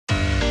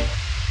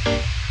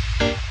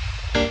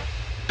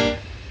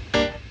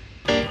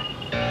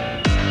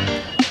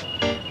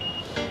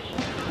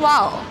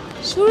Wow,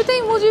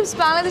 শুরুতেই মুজিবস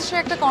বাংলাদেশের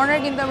একটা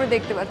কর্নার কিন্তু আমরা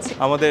দেখতে পাচ্ছি।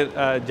 আমাদের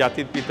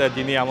জাতির পিতা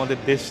যিনি আমাদের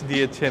দেশ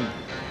দিয়েছেন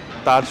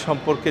তার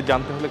সম্পর্কে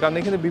জানতে হলে, কারণ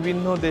এখানে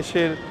বিভিন্ন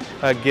দেশের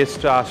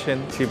গেস্টরা আসেন,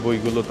 সেই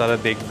বইগুলো তারা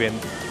দেখবেন।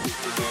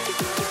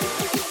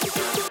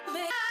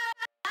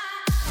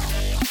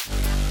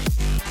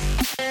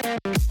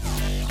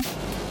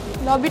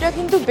 লবিটা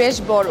কিন্তু বেশ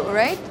বড়,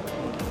 রাইট?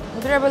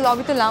 ওদের আবার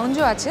লবিতে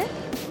লাউঞ্জও আছে।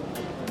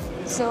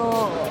 সো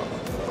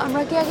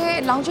আমরা কি আগে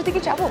লাউঞ্জের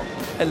দিকে যাবো?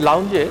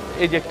 লাউঞ্জে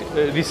এই যে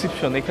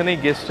রিসিপশন, এখানেই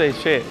গেস্টরা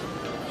এসে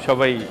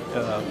সবাই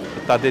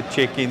তাদের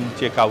চেক ইন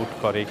চেক আউট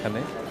করে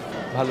এখানে।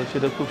 ভালো,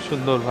 সেটা খুব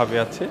সুন্দরভাবে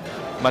আছে,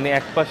 মানে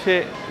এক পাশে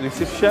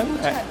রিসিপশন,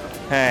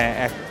 হ্যাঁ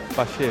এক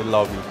পাশে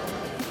লবি।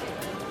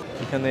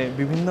 এখানে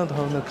বিভিন্ন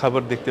ধরনের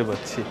খাবার দেখতে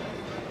পাচ্ছি,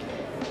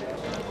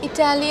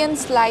 ইটালিয়ান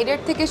স্লাইডার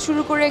থেকে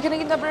শুরু করে এখানে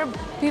কিন্তু আপনারা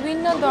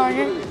বিভিন্ন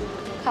ধরনের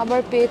খাবার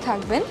পেয়ে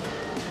থাকবেন,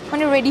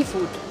 মানে রেডি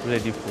ফুড।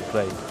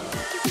 রাইট।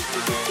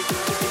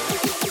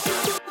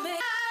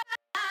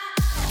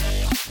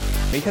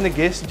 এখানে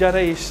গেস্ট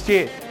যারা এসছে,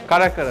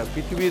 কারা কারা,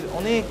 পৃথিবীর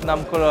অনেক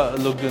নামকরা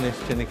লোকজন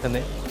এসছেন এখানে,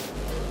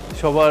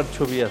 সবার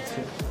ছবি আছে।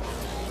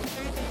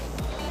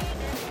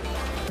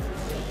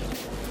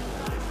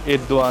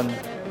 এরদোয়ান,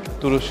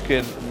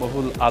 তুরস্কের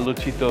বহুল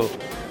আলোচিত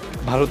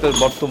ভারতের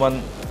বর্তমান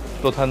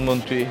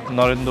প্রধানমন্ত্রী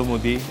নরেন্দ্র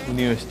মোদী,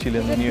 উনিও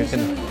এসেছিলেন। উনি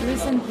এখানে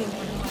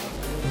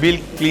বিল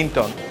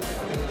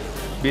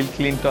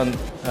ক্লিন্টন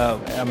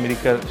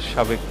আমেরিকার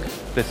সাবেক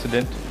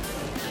প্রেসিডেন্ট,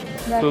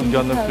 খুব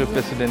জনপ্রিয়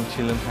প্রেসিডেন্ট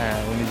ছিলেন। হ্যাঁ,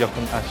 উনি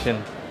যখন আসেন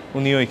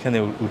উনিও এখানে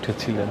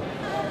উঠেছিলেন।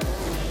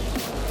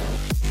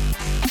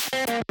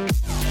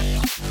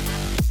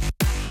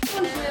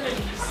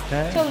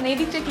 চলুন এই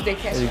দিকটা একটু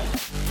দেখে আসি।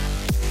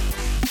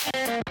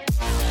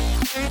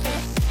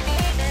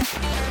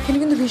 এখানে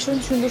কিন্তু ভীষণ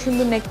সুন্দর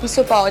সুন্দর নেক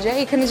পিসও পাওয়া যায়।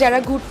 এখানে যারা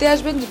ঘুরতে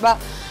আসবেন বা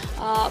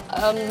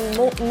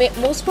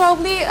মোস্ট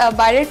প্রবাবলি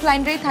বাইরের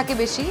ক্লায়েন্টরাই থাকে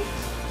বেশি,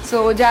 সো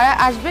যারা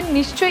আসবেন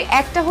নিশ্চয়ই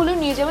একটা হলেও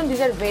নিয়ে যাবেন।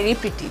 This are very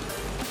pretty.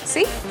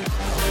 C,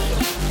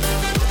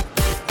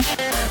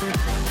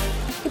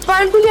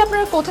 পার্লগুলি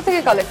আপনারা কোথা থেকে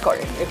কালেক্ট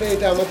করেন?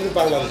 এটা আমাদের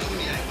বাংলাদেশ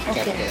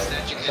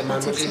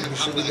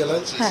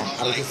বিশ্ববিদ্যালয়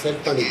আর সেন্ট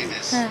পানি,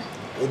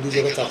 ওই দুই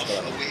জায়গায় চাষ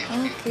করা হয়।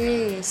 ওকে,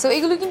 সো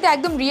এগুলো কিন্তু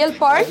একদম রিয়েল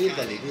পার্ল।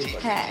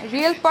 হ্যাঁ,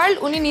 রিয়েল পার্ল।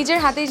 উনি নিজের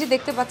হাতেই যে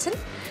দেখতে পাচ্ছেন,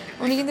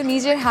 উনি কিন্তু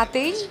নিজের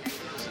হাতেই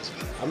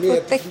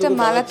প্রত্যেকটা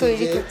মালা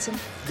তৈরি করছেন।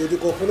 যদি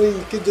কখনো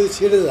যদি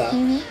ছেড়ে যায়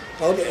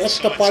তাহলে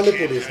একটা পার্লে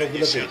পড়ে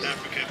সবগুলো পড়বে।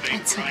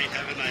 আচ্ছা,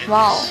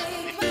 ওয়াও।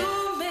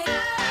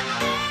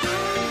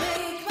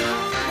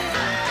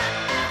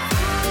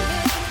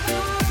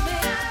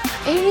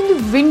 এই কিন্তু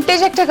ভিন্টেজ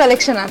একটা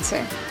কালেকশন আছে।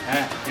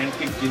 হ্যাঁ,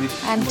 অ্যান্টিক জিনিস।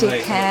 অ্যান্টিক,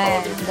 হ্যাঁ,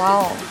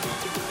 ওয়াও।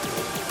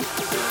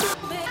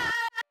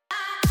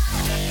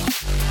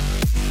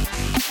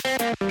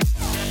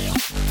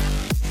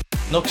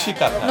 নকশি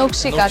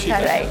কাঁথা,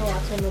 রাইট।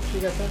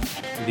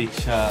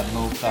 রিক্সা,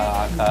 নৌকা,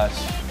 আকাশ,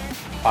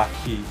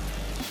 পাখি,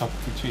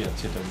 সবকিছুই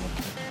আছে এটার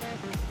মধ্যে।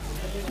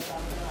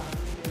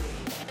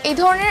 এই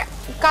ধরনের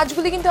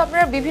কাজগুলি কিন্তু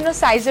আপনারা বিভিন্ন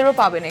সাইজেরও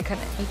পাবেন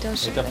এখানে।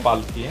 এটা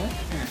পালকি। হ্যাঁ,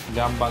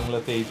 গ্রাম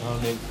বাংলাতে এই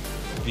ধরনের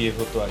বিয়ে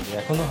হতো আগে,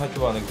 এখনো হয়তো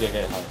অনেক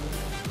জায়গায় হয়।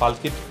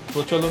 পালকির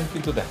প্রচলন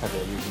কিন্তু দেখা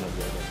যায় বিভিন্ন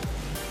জায়গায়।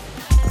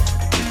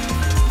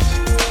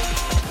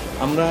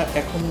 আমরা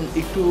এখন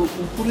একটু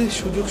উপরের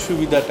সুযোগ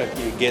সুবিধাটা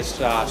কি,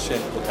 গেস্টরা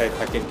আসেন, কোথায়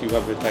থাকেন,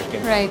 কিভাবে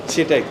থাকেন,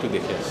 সেটা একটু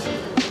দেখে আসি।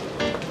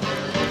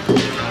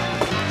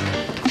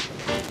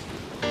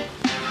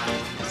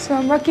 সো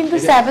আমরা কিন্তু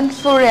 7th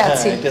ফ্লোরে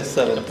আছি। এটা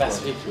 7th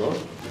প্যাসিফিক ফ্লোর।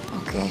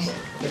 ওকে,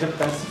 এটা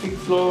প্যাসিফিক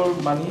ফ্লোর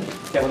মানে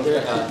কেমন?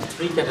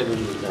 3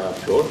 category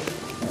floor: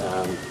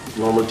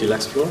 normal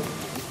deluxe floor,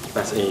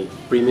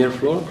 premier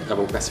floor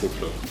এবং প্যাসিফিক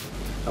ফ্লোর।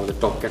 আমাদের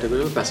টপ ক্যাটাগরি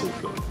হলো প্যাসিফিক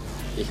ফ্লোর।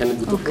 এখানে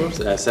দুটো floor,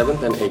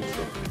 7th and 8th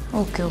floor.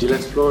 Okay,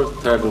 deluxe floor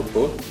 3rd and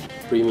 4th,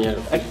 premier.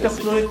 একটা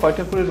ফ্লোরে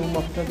কয়টা করে রুম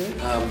আপনাদের?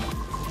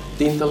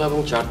 3 তলা এবং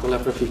 4 তলা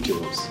আপনার 50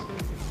 রুমস,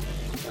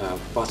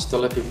 5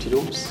 তলা 50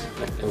 রুমস,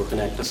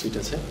 ওখানে একটা সুইট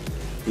আছে।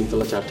 3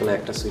 তলা 4 তলা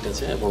একটা সুইট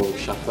আছে এবং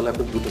 7 তলা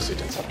আপনার দুটো সুইট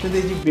আছে। আপনাদের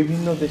এই যে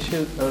বিভিন্ন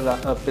দেশের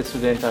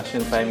প্রেসিডেন্ট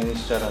আসেন, প্রাইম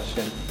মিনিস্টার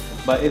আসেন,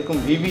 বা এরকম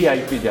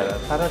ভিভিআইপি যারা,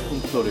 তারা কোন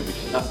ফ্লোরে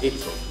বেশি? 8th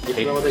floor. এটা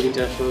আমাদের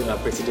ইন্টারন্যাশনাল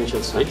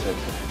প্রেসিডেন্সিয়াল সুইট।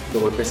 তো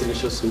ওই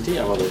প্রেসিডেন্সিয়াল সুইটই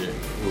আমাদের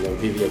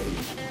ভিভিআইপি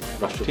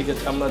রাষ্ট্র। ঠিক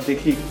আছে, আমরা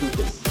দেখি একটু।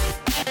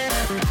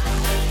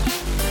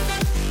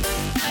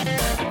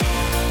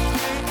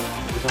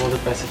 এটা আমাদের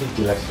Pacific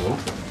deluxe room.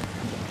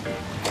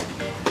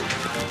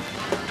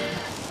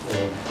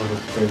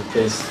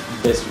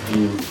 Best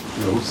view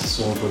rooms,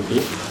 swimming pool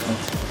view.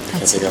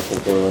 এখান থেকে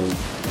আপনার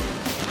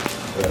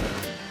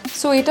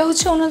সো এটা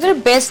হচ্ছে ওনাদের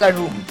বেস্ট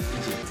রুম।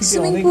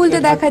 সুইমিং পুলটা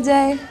দেখা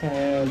যায়।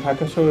 হ্যাঁ,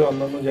 ঢাকা শহরে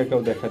অন্যান্য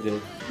জায়গাও দেখা যায়।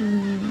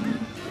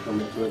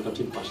 মেট্রো রেলটা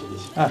ঠিক পাশে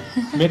দিয়েছি। হ্যাঁ,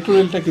 মেট্রো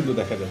রেলটা কিন্তু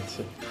দেখা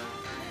যাচ্ছে।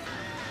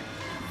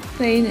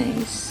 Very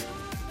nice.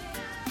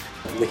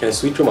 এখানে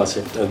সুইট রুম আছে,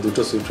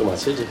 দুটো সুইট রুম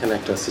আছে, যেখানে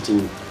একটা সিটিং,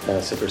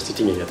 সেপারেট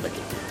সিটিং এরিয়া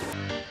থাকে।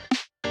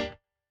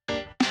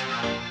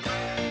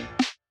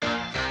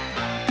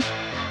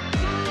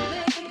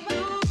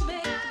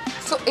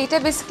 সো এটা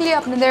বেসিক্যালি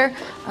আপনাদের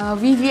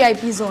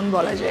ভিভিআইপি জোন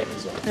বলা যায়,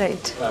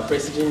 রাইট?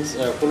 প্রেসিডেন্ট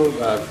কোনো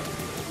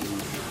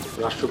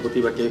রাষ্ট্রপতি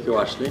বা কেউ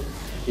আসলে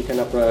এখানে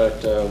আপনার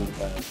একটা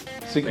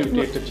সিকিউরিটি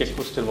একটা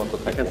চেকপোস্টের মতো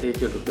থাকে। এখান থেকে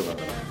কেউ ঢুকতে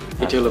পারবে না।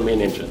 এটি হলো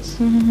মেইন এন্ট্রান্স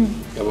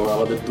এবং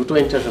আমাদের দুটো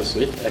এন্ট্রান্স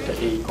সুইট, একটা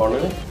এই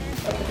কর্নারে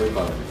আর একটা ওই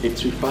কর্নারে,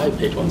 835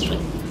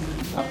 813।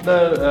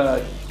 আপনার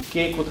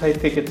কে কোথায়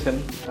থেকেছেন?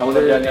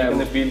 আমাদের জানি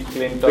এখানে বিল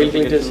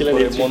ক্লিনটন ছিলেন,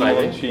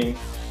 মনমোহন সিং,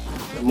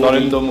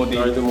 নরেন্দ্র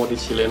মোদী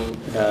ছিলেন,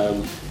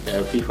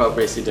 ফিফা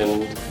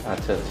প্রেসিডেন্ট,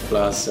 আচ্ছা আচ্ছা।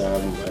 Plus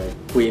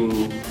queen.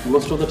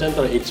 Most of the time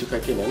তারা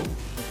 835 নেন।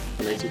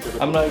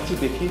 আমরা একটু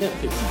দেখি না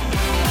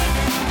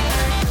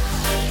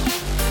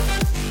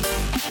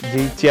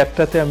যেই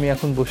চেয়ারটাতে আমি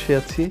এখন বসে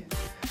আছি,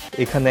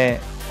 এখানে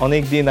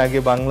অনেক দিন আগে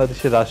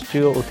বাংলাদেশের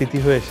রাষ্ট্রীয় অতিথি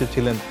হয়ে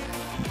এসেছিলেন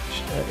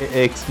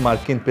এক্স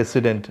মার্কিন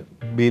president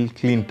Bill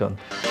Clinton.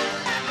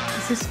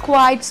 This is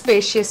quite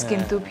spacious,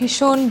 কিন্তু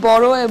ভীষণ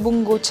বড় এবং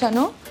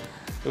গোছানো।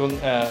 এবং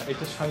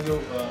এটার সঙ্গে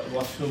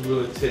ওয়াশরুম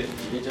রয়েছে,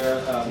 এটা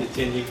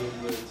চেঞ্জিং রুম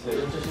রয়েছে।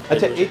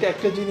 আচ্ছা, এটা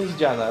একটা জিনিস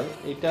জানার,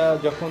 এটা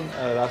যখন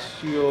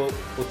রাষ্ট্রীয়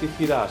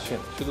অতিথিরা আসেন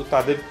শুধু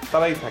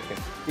তারাই থাকেন,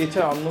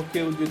 এছাড়া অন্য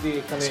কেউ যদি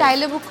এখানে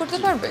চাইলে বুক করতে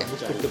পারবে?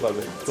 বুক করতে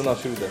পারবে, কোনো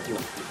অসুবিধা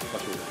নেই।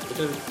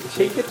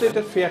 সেই ক্ষেত্রে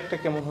এটার ফেয়ারটা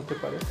কেমন হতে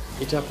পারে?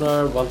 এটা আপনার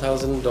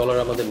 $1000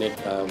 আমাদের নেট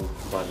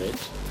পার রেট,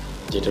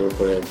 যেটার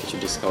উপরে কিছু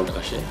ডিসকাউন্ট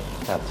আসে।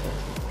 আচ্ছা,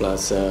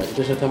 প্লাস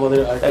এটার সাথে আমাদের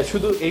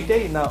শুধু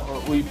এইটাই না,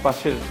 ওই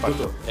পাশের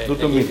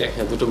দুটো মিলে?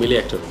 হ্যাঁ, দুটো মিলে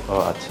একটা রুম। ও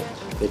আচ্ছা।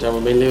 এটা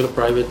আমার মেইনলি হলো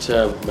প্রাইভেট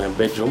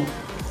বেডরুম,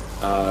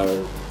 আর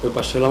ওই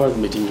পাশে হলো আমার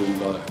মিটিং রুম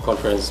বা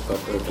কনফারেন্স বা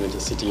ওখানে যে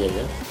সিটিং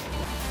এরিয়া।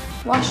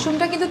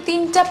 ওয়াশরুমটা কিন্তু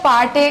 3টা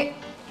পার্টে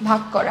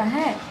ভাগ করা,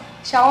 হ্যাঁ?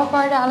 শাওয়ার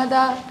পার্ট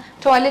আলাদা,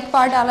 টয়লেট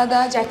পার্ট আলাদা,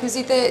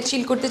 জ্যাকুজিতে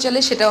চিল করতে চলে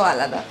সেটাও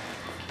আলাদা।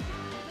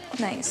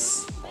 নাইস।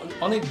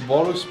 অনেক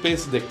বড়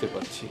স্পেস দেখতে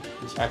পাচ্ছি।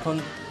 এখন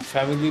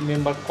ফ্যামিলি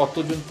মেম্বার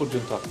কতজন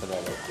পর্যন্ত আপনারা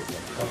অ্যালাউ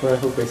করবেন? আপনার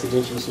এখন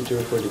প্রেসিডেন্সিয়াল সিটির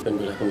উপর ডিপেন্ড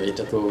করে। এখন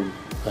এটা তো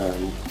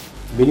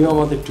মিনিমাম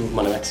আমাদের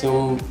মানে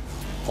ম্যাক্সিমাম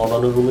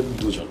অন্যান্য রুমে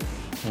 2 জন।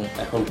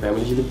 এখন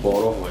ফ্যামিলি যদি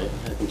বড় হয়,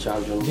 এখন 4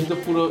 জন, যেহেতু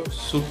পুরো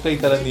স্যুটটাই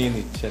তারা নিয়ে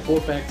নিচ্ছে, 4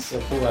 প্যাক্স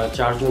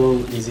 4 জন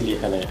ইজিলি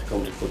এখানে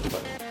অ্যাকোমোডেট করতে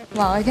পারে।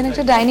 ওয়াও, এখানে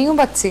একটা ডাইনিংও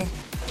পাচ্ছি।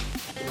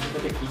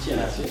 একটা কিচেন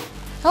আছে।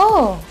 ও,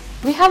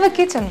 we have a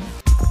kitchen.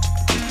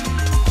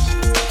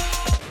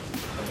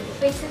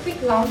 Specific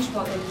lounge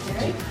বলে,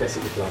 রাইট?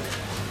 প্যাসিফিক লাউঞ্জ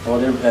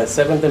আমাদের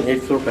 7th and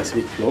 8th floor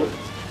Pacific floor.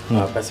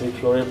 Pacific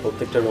ফ্লোরের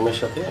প্রত্যেকটা রুমের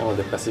সাথে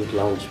আমাদের প্যাসিফিক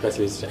লাউঞ্জ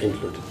ফ্যাসিলিটিসটা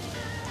ইনক্লুডেড।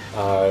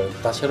 আর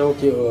তাছাড়াও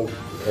কেউ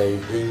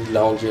এই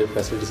লাউঞ্জের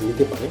ফ্যাসিলিটিস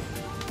নিতে পারে,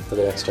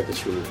 তাদের এক্সট্রা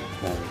কিছু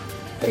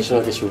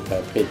অ্যাডিশনাল কিছু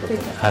পে করতে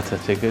হয়। আচ্ছা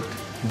আচ্ছা, গুড।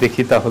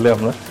 দেখি তাহলে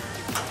আমরা।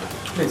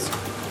 প্লিজ।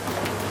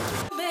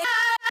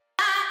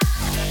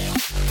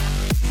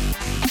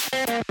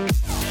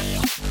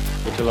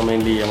 এটা হলো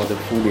মেইনলি আমাদের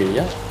ফুড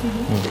এরিয়া।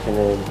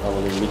 এখানে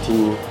আমাদের মিটিং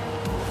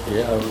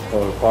এরিয়া, আর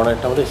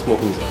কর্নারটা আমাদের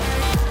স্মোকিং জোন।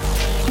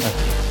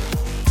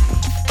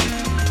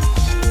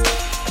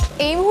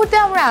 এই মুহূর্তে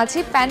আমরা আছি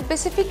প্যান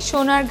প্যাসিফিক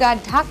সোনারগাঁ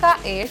ঢাকা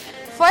এর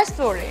ফার্স্ট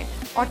ফ্লোরে,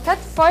 অর্থাৎ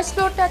ফার্স্ট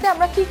ফ্লোরটাতে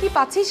আমরা কি কি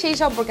পাচ্ছি সেই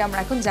সম্পর্কে আমরা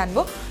এখন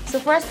জানবো। সো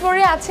ফার্স্ট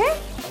ফ্লোরে আছে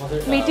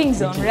meeting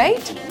zone,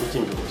 right?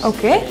 Meeting room.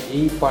 ওকে।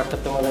 এই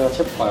পার্টটাতে আমাদের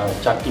আছে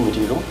 4টি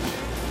মিটিং রুম।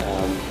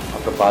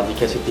 আপনার বাঁ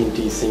দিকে আছে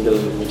 3টি সিঙ্গেল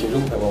মিটিং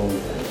রুম এবং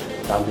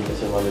ডান দিকে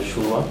আছে আমাদের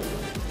সুরমা।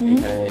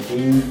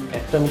 এই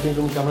একটা মিটিং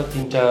রুমকে আমরা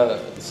 3টা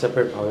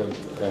সেপারেট ভাবে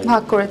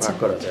ভাগ করা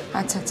যায়।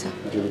 আচ্ছা। আচ্ছা।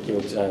 যদি কেউ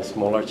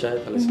স্মলার চায়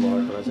তাহলে স্মলার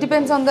করা যায়।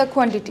 Depends on the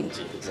quantity.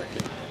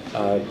 Exactly.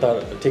 আর তার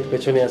ঠিক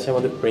পেছনে আছে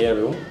আমাদের প্রেয়ার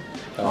রুম।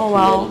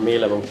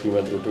 মেল এবং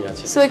ফিমেল দুটোই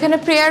আছে। সো এখানে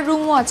প্রেয়ার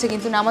রুমও আছে,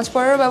 কিন্তু নামাজ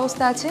পড়ার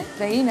ব্যবস্থা আছে।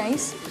 Very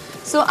nice.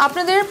 সো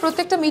আপনাদের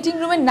প্রত্যেকটা মিটিং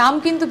রুমের নাম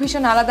কিন্তু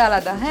ভীষণ আলাদা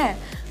আলাদা, হ্যাঁ?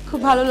 খুব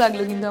ভালো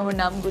লাগলো কিন্তু আমার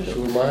নামগুলো।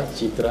 সুরমা,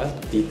 চিত্রা,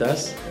 তিতাস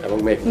এবং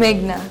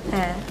মেঘনা,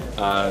 হ্যাঁ।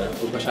 আর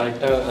ওই পাশে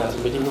আরেকটা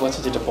মিটিং রুম আছে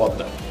যেটা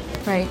পদ্মা,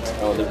 রাইট?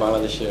 আমাদের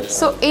বাংলাদেশের।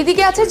 সো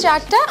এইদিকে আছে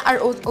 4টা আর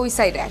ওই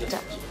সাইডে একটা।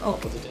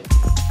 ওকে।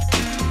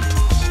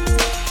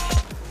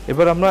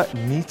 এবার আমরা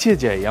নিচে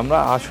যাই। আমরা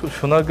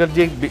সোনারগাঁর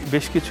যে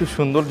বেশ কিছু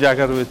সুন্দর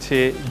জায়গা রয়েছে,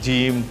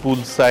 জিম, পুল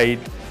সাইড,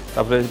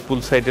 তারপরে পুল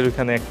সাইডের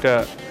ওখানে একটা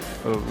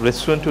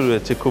রেস্টুরেন্টও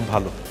রয়েছে খুব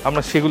ভালো।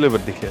 আমরা সেগুলো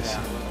এবার দেখে আসি।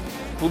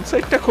 পুল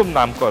সাইডটা খুব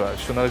নাম করা,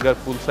 সোনারগাঁর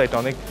পুল সাইড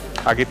অনেক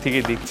আগে থেকে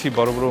দেখছি।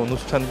 বড় বড়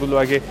অনুষ্ঠানগুলো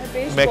আগে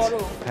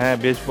হ্যাঁ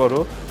বেশ বড়,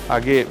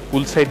 আগে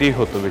পুল সাইডেই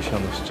হতো বেশি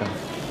অনুষ্ঠান।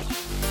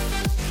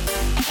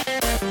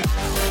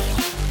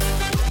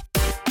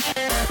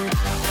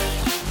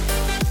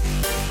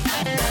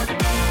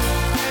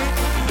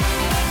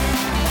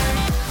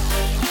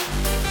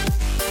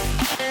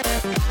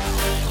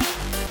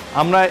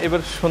 আমরা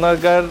এবার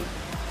সোনারগাঁর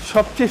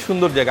সবচেয়ে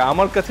সুন্দর জায়গা,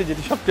 আমার কাছে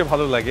যেটি সবচেয়ে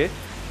ভালো লাগে,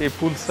 এই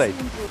পুল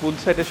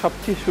সাইডে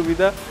সবচেয়ে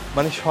সুবিধা,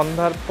 মানে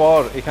সন্ধ্যার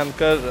পর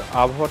এখানকার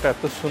আবহাওয়াটা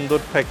এত সুন্দর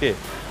থাকে,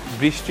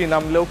 বৃষ্টি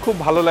নামলেও খুব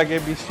ভালো লাগে,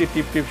 বৃষ্টি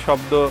টিপ টিপ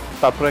শব্দ।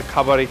 তারপরে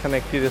খাবার, এখানে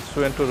একটি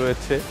রেস্টুরেন্টও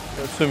রয়েছে,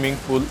 সুইমিং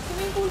পুল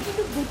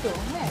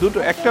দুটো,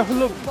 একটা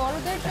হলো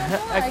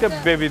হ্যাঁ, একটা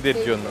বেবিদের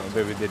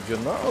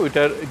জন্য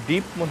ওইটার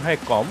ডিপ মনে হয়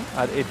কম,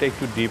 আর এটা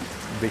একটু ডিপ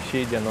বেশি,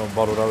 যেন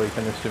বড়রাও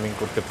এখানে সুইমিং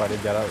করতে পারে।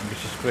 যারা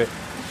বিশেষ করে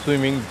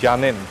সুইমিং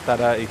জানেন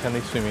তারা এখানে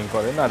সুইমিং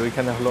করেন। আর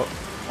ওইখানে হলো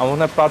আমার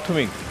মনে হয়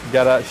প্রাথমিক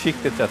যারা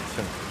শিখতে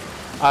চাচ্ছেন।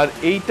 আর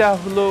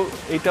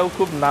এইটাও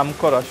খুব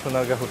নামকরা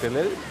সোনারগাঁ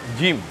হোটেলের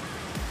জিম।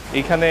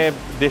 এখানে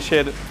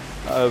দেশের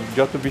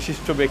যত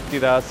বিশিষ্ট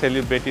ব্যক্তিরা,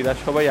 সেলিব্রিটিরা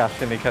সবাই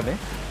আসেন এখানে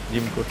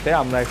জিম করতে।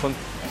 আমরা এখন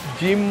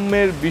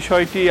জিমের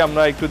বিষয়টি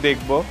আমরা একটু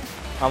দেখব।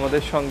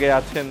 আমাদের সঙ্গে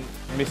আছেন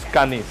মিস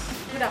কানিস।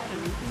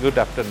 Good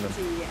afternoon.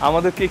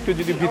 আমাদেরকে একটু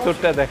যদি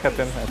ভিতরটা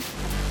দেখাতেন। হ্যাঁ,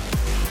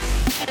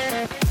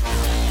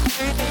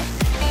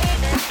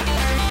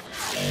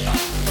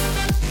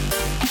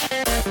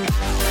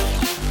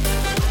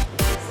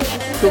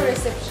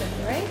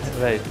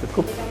 রাইট,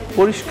 খুব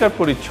পরিষ্কার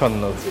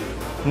পরিচ্ছন্ন,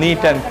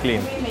 নিট অ্যান্ড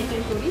ক্লিন।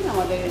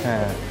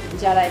 হ্যাঁ,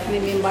 যারা এখানে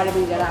মেম্বার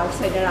এবং যারা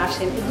আউটসাইডার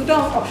আসেন, দুটো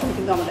অপশন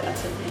কিন্তু আমাদের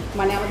আছে।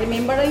 মানে আমাদের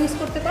মেম্বাররা ইউজ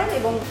করতে পারেন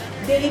এবং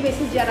ডেইলি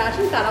বেসিস যারা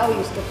আসেন তারাও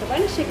ইউজ করতে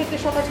পারেন। সেক্ষেত্রে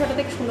সকাল 6টা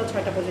থেকে সন্ধ্যা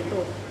 6টা পর্যন্ত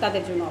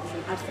তাদের জন্য অপশন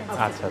আছে।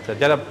 আচ্ছা আচ্ছা,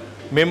 যারা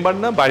মেম্বার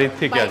না বাইরের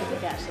থেকে আসবে,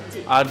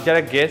 আর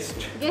যারা গেস্ট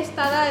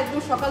তারা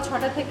একদম সকাল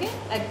 6টা থেকে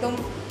একদম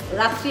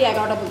রাত্রি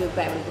 11টা পর্যন্ত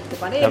অ্যাভেল করতে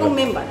পারে। এবং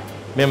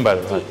মেম্বার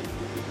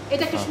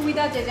এটা একটা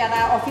সুবিধা যে যারা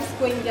অফিস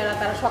গোয়িং যারা,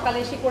 তারা সকালে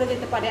এসে করে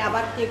যেতে পারে,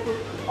 আবার কেউ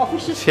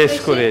অফিস শেষ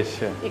করে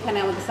এসে এখানে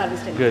আমাদের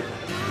সার্ভিসটা। গুড।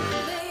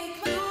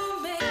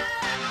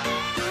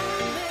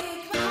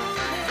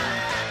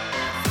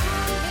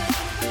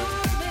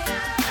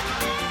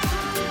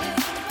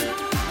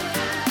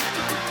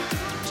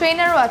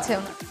 ট্রেনারও আছে।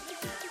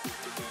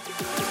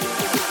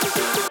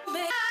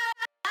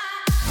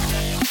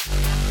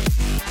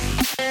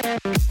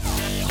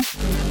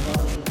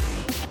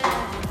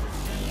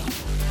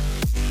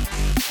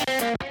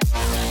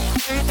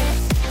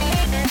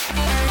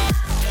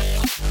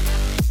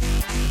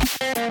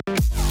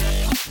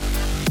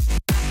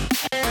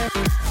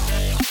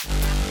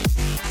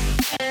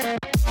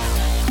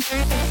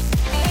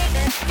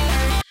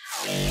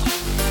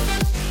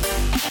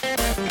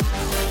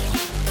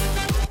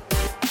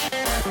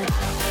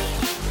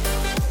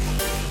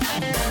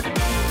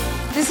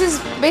 This is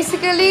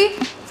basically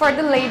for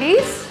the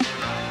ladies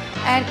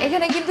and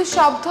এখানে কিন্তু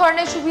সব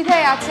ধরনের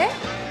সুবিধাই আছে।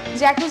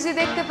 জ্যাকুজি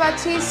দেখতে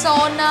পাচ্ছি,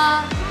 সনা,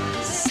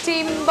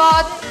 স্টিম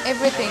বাথ,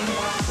 এভরিথিং।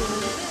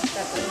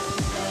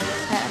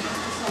 হ্যাঁ,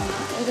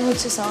 এটা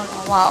হচ্ছে সনা।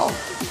 Wow,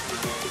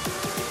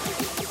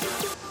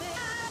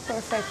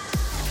 perfect.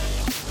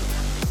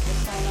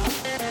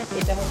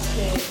 এটা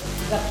হচ্ছে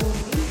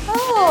জাকুজি।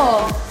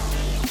 ওহ,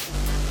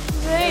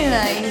 ভেরি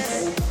নাইস।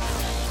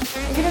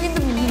 এখানে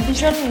কিন্তু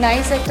ভীষণ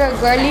নাইস একটা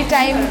গার্লি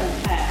টাইম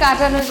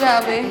কাটানো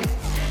যাবে।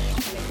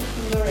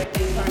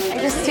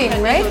 এটা স্টিম,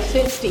 রাইট?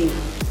 স্টিম।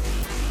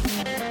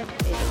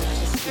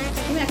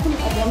 এখন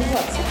বন্ধ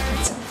আছে।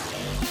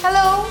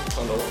 Hello,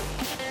 Hello,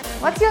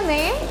 what's your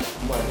name?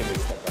 my name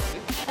is Takashi.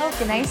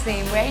 Okay, nice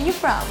name. Where are you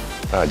from?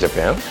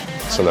 Japan,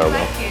 Sonargaon.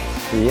 Like it.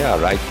 Yeah,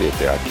 like it.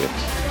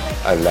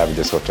 I love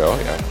this hotel,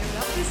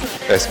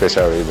 yeah.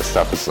 Especially the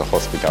staff is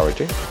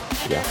hospitality.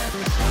 Yeah.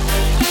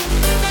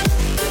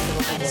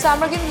 So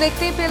আমরা কিন্তু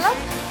দেখতেই পেলাম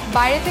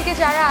বাইরে থেকে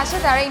যারা আসে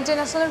তারা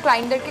international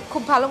ক্লায়েন্টদেরকে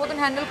খুব ভালো মতন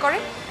হ্যান্ডেল করে।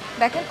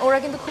 দেখেন ওরা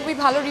কিন্তু খুবই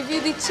ভালো রিভিউ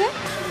দিচ্ছে,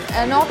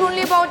 not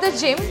only about the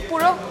gym,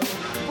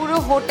 পুরো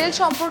হোটেল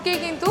সম্পর্কেই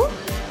কিন্তু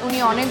উনি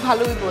অনেক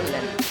ভালোই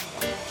বললেন।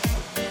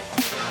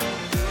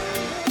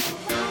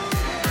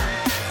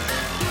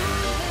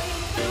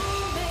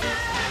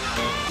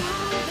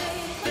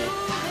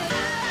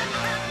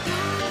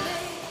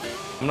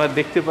 আমরা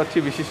দেখতে পাচ্ছি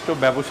বিশিষ্ট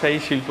ব্যবসায়ী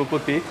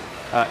শিল্পপতি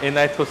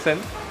এনায়েত হোসেন,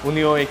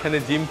 উনিও এখানে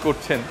জিম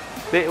করছেন।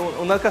 তো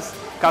ওনার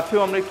কাছেও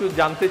আমরা একটু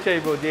জানতে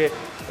চাইবো যে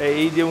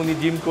এই যে উনি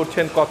জিম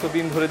করছেন,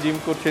 কতদিন ধরে জিম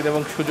করছেন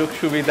এবং সুযোগ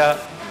সুবিধা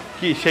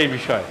কি সেই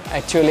বিষয়।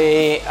 অ্যাকচুয়ালি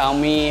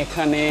আমি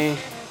এখানে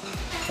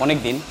অনেক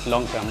দিন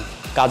লং টার্ম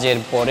কাজের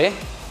পরে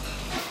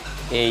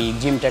এই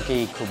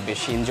জিমটাকেই খুব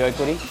বেশি এনজয়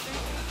করি।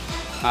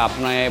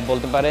 আপনি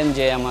বলতে পারেন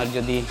যে আমার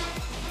যদি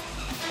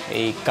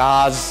এই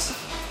কাজ,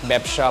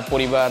 ব্যবসা,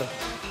 পরিবার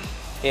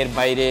এর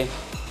বাইরে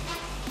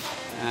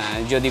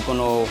যদি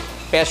কোনো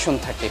প্যাশন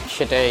থাকে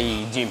সেটা এই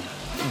জিম।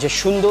 যে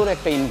সুন্দর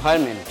একটা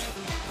এনভায়রনমেন্ট,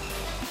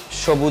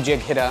 সবুজে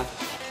ঘেরা,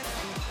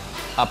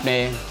 আপনি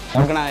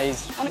অর্গানাইজ,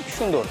 অনেক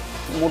সুন্দর।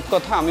 মোট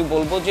কথা আমি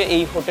বলবো যে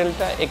এই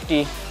হোটেলটা একটি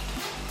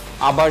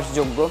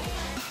আবাসযোগ্য,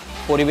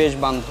 পরিবেশ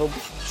বান্ধব,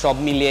 সব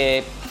মিলিয়ে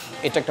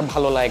এটা একটা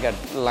ভালো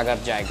লাগার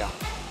জায়গা।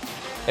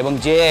 এবং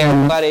যে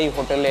একবার এই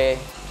হোটেলে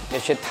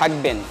এসে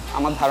থাকবেন,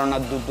 আমার ধারণা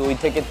 2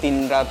 থেকে 3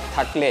 রাত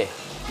থাকলে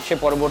সে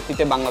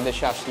পরবর্তীতে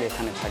বাংলাদেশে আসলে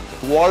এখানে থাকবে।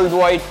 ওয়ার্ল্ড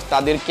ওয়াইড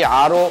তাদেরকে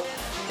আরও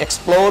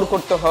এক্সপ্লোর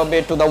করতে হবে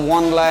to the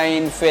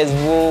online,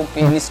 Facebook,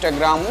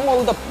 Instagram,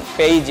 all the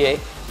পেজে,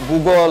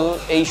 গুগল,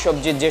 এইসব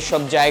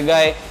যেসব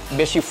জায়গায়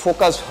বেশি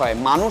ফোকাস হয়।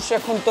 মানুষ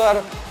এখন তো আর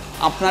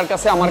আপনার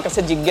কাছে আমার কাছে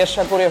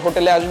জিজ্ঞাসা করে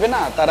হোটেলে আসবে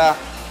না, তারা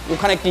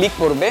ওখানে ক্লিক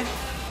করবে,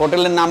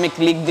 হোটেলের নামে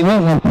ক্লিক দিবে,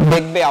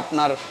 দেখবে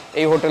আপনার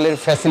এই হোটেলের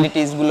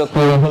ফ্যাসিলিটিসগুলো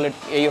কি,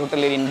 এই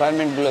হোটেলের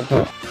এনভায়রনমেন্টগুলো কি।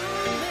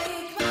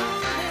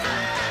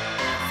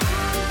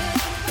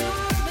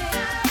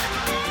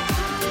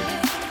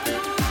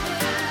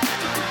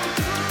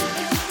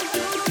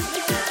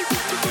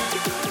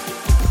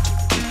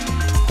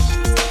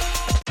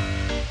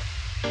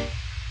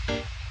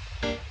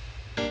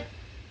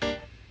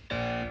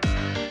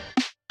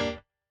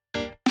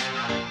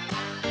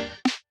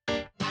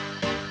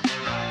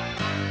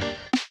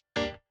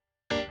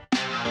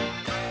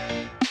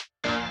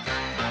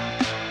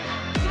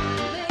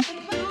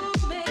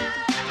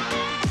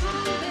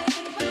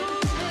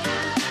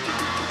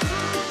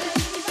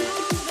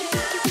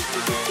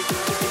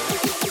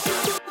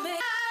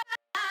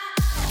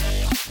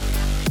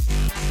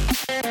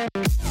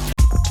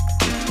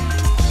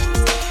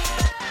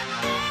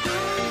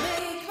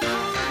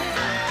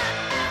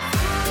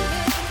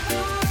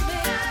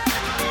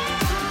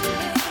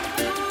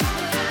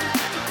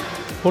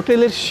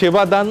 হোটেলের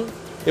সেবাদান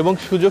এবং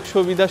সুযোগ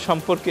সুবিধা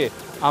সম্পর্কে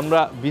আমরা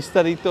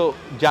বিস্তারিত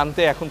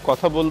জানতে এখন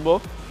কথা বলবো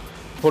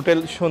হোটেল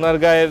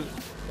সোনারগাঁয়ের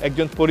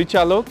একজন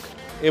পরিচালক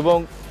এবং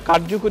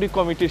কার্যকরী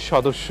কমিটির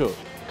সদস্য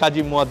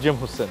কাজী মোয়াজ্জেম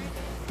হোসেন।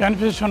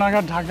 প্যানফিস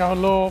সোনারগাঁ ঢাকা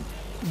হলো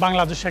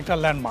বাংলাদেশে একটা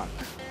ল্যান্ডমার্ক।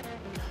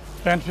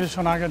 প্যানফিস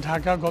সোনারগাঁ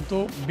ঢাকা গত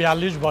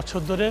 42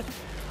 বছর ধরে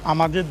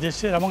আমাদের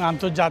দেশের এবং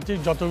আন্তর্জাতিক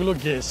যতগুলো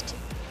গেস্ট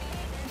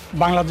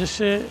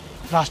বাংলাদেশে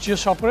রাষ্ট্রীয়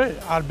সফরে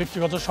আর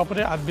ব্যক্তিগত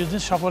সফরে আর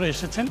বিজনেস সফরে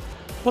এসেছেন,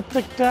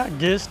 প্রত্যেকটা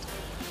গেস্ট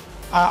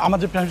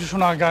আমাদের প্যানফিস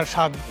সোনারগাঁর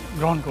স্বাদ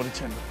গ্রহণ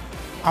করেছেন।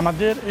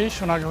 আমাদের এই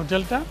সোনারগাঁ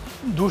হোটেলটা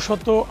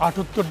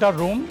 278টা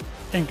room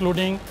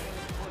including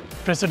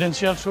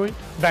presidential sweet,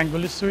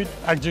 Bengali sweet,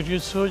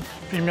 executive sweet,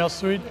 premier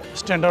sweet,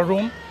 standard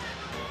room,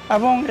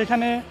 এবং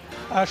এখানে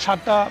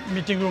 7টা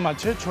মিটিং রুম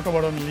আছে ছোট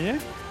বড় মিলিয়ে,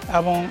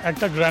 এবং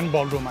একটা গ্র্যান্ড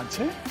বলরুম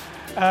আছে।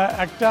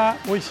 একটা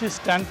ওইসি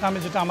স্ট্যান্ড নামে,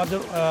 যেটা আমাদের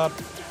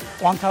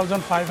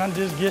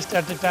 1500 gazed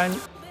at a time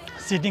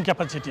sitting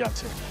capacity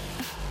আছে।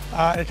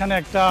 এখানে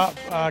একটা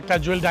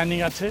ক্যাজুয়াল ডাইনিং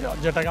আছে,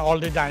 যেটাকে অল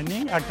ডে ডাইনিং,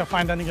 একটা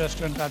ফাইন ডাইনিং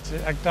রেস্টুরেন্ট আছে,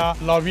 একটা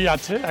লবি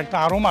আছে, একটা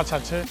আরোমাছ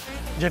আছে,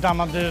 যেটা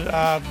আমাদের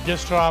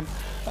গেস্টরা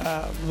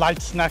লাইট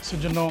স্ন্যাক্সের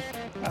জন্য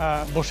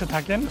বসে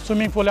থাকেন।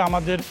 সুইমিং পুলে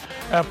আমাদের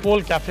পোল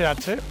ক্যাফে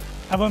আছে,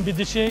 এবং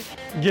বিদেশি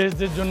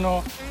গেস্টদের জন্য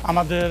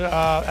আমাদের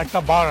একটা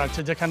বার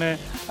আছে, যেখানে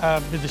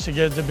বিদেশি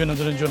গেস্টদের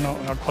বিনোদনের জন্য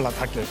খোলা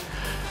থাকে।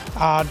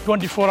 আর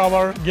 24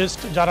 আওয়ার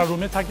গেস্ট যারা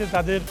রুমে থাকে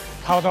তাদের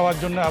খাওয়া দাওয়ার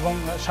জন্য এবং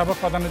সেবা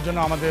প্রদানের জন্য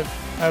আমাদের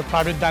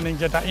প্রাইভেট ডাইনিং,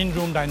 যেটা ইন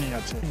রুম ডাইনিং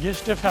আছে।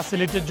 গেস্টের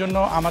ফ্যাসিলিটির জন্য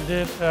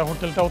আমাদের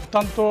হোটেলটা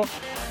অত্যন্ত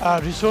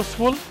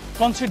resourceful,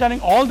 considering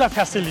all the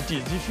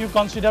facilities. If you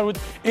consider with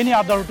any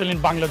other hotel in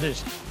Bangladesh,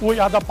 we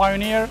are the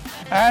pioneer,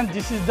 and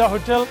this is the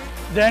hotel,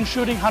 they're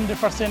ensuring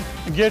 100%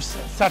 guest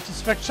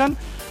satisfaction,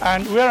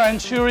 and we are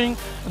ensuring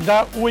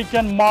that we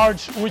can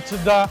merge with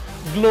the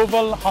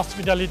global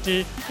hospitality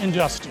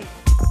industry.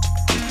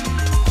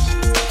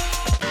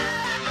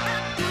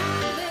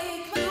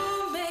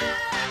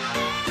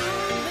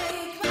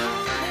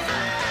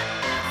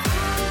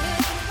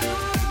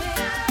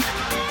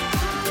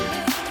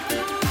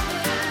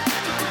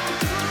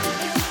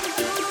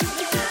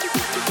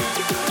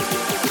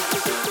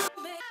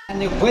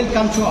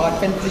 Welcome to our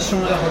Penplis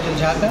Sonargaon Hotel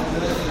Dhaka,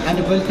 and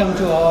welcome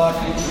to our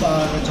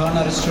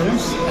Jana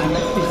restaurants. And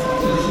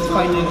this is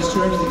finally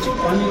restaurant which is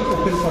only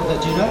open for the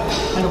dinner.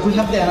 And we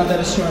have the another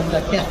restaurant,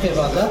 the Cafe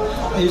Baza,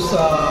 is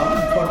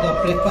for the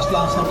breakfast,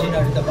 lunch, and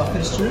dinner in the buffet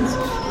restaurants.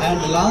 And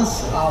lunch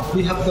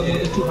we have the more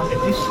than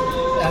 200 dishes,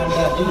 and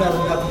dinner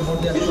we have more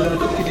than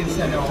 250 dishes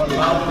and our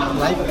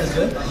live as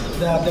well.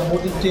 There are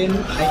more than 10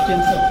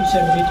 items of fish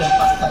and meat and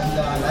pasta in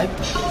the live.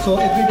 So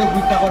every day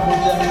we cover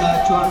more than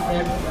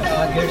 200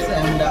 guests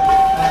and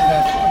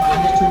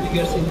 120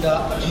 guests in the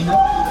dinner.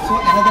 So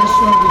another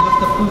restaurant we have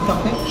the pool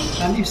cafe,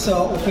 and it's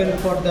open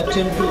for the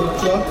 10 to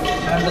 12.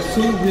 And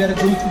soon we are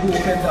going to be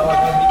open our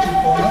meeting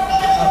corner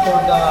for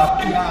the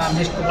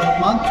next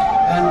month.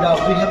 And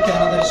we have the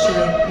another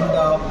restaurant in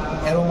the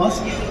aromas.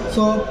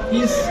 So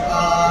please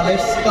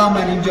let's come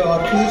and enjoy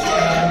our food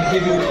and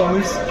give you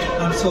comments.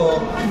 And so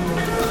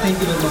thank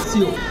you very much. See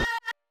you.